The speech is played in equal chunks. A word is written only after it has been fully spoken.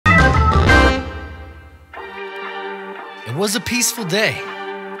It was a peaceful day,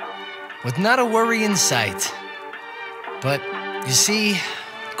 with not a worry in sight. But, you see,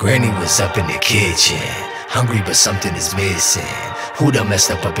 Granny was up in the kitchen, hungry but something is missing. Who done messed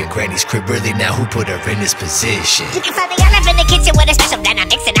up in Granny's crib really now? Who put her in this position? You can find the elephant in the kitchen with a special blend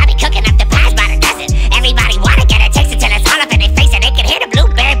I'm mixing. I be cooking up the pies by the dozen. Everybody wanna get a taste until it's all up in their face and they can hear the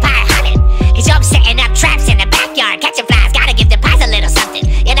blueberry pie humming. Cause I'm setting up traps in the backyard, catching flies, gotta give the pies a little something.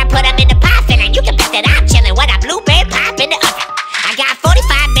 And I put them in the pie filling, you can bet that I'm chilling when I blueberry pie in the oven. I got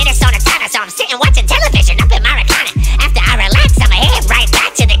 45 minutes on the timer, so I'm sitting watching television up in my recliner. After I relax, I'ma head right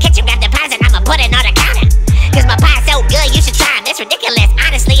back to the kitchen, grab the pies and I'ma put it on the counter. Cause my pie's so good, you should try them. It's ridiculous,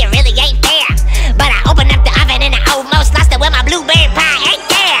 honestly, it really ain't fair. But I opened up the oven and I almost lost it when my blueberry pie ain't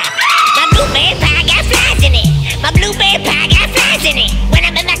there. My blueberry pie got flies in it. My blueberry pie got flies in it. When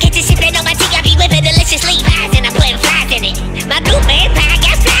I'm in my kitchen sipping on my tea, I be whipping deliciously pies and I'm putting flies in it. My blueberry pie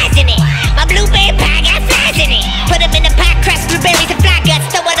got flies in it. My blueberry pie got flies in it. Put them in the pie crust, blueberries and fly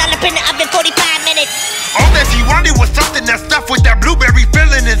guts. Throw it all up in the oven, 45 minutes. All that she wanted was something that stuffed with that blueberry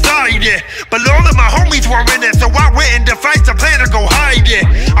filling inside it. But all of my homies were in it, so I went and devised a plan to go hide it.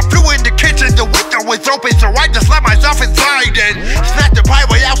 I flew in the kitchen, the window was open, so I just let myself inside and snatched the pie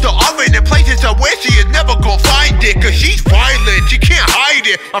right out the oven in places of where she is never gonna find it. Cause she's violent, she can't hide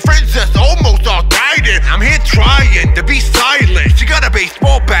it. My friends just almost all died it. I'm here trying to be silent. She got a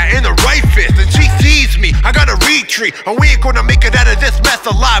baseball bat in the right fist and she sees me. I gotta retreat, and we ain't gonna make it out of this mess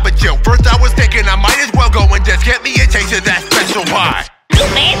alive. But yo, first I was thinking I might as well go and just get me a taste of that special pie.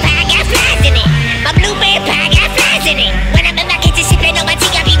 Blueberry pie got flies in it. My blueberry pie got flies in it. When I'm in my kitchen sipping on my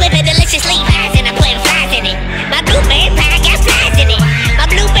tea, I be whipping deliciously pies and I'm putting flies in it. My blueberry pie got flies in it. My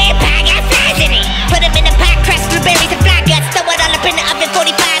blueberry pie got flies in it. Put them in the pie crust, blueberries and fly guts. Throw it all up in the oven,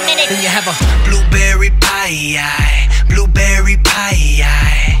 45 minutes. then you have a blueberry pie, blueberry pie.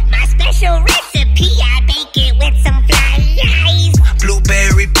 My special recipe, I bake it with some fly eyes.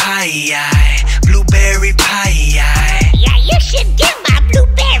 Blueberry pie, blueberry pie. Yeah, you should give my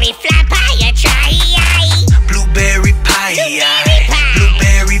blueberry fly pie a try. Blueberry pie,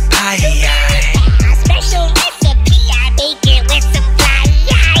 blueberry pie. My special recipe, I bake it with some fly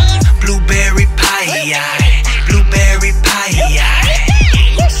eyes. Blueberry pie, blueberry pie.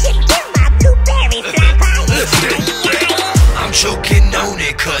 You should give my blueberry fly pie a try. I'm choking on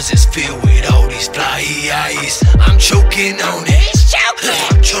it cause it's filled with all these fly eyes. I'm choking on it. It's choking.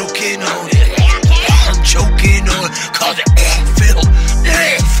 I'm choking on it. I'm choking on it cause it's filled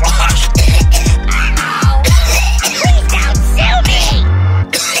with flies. Please don't sue me.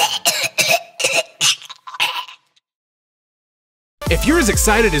 If you're as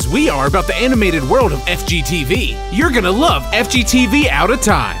excited as we are about the animated world of FGTeeV, you're gonna love FGTeeV Out of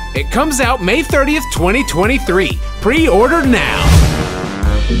Time. It comes out May 30th, 2023. Pre-order now.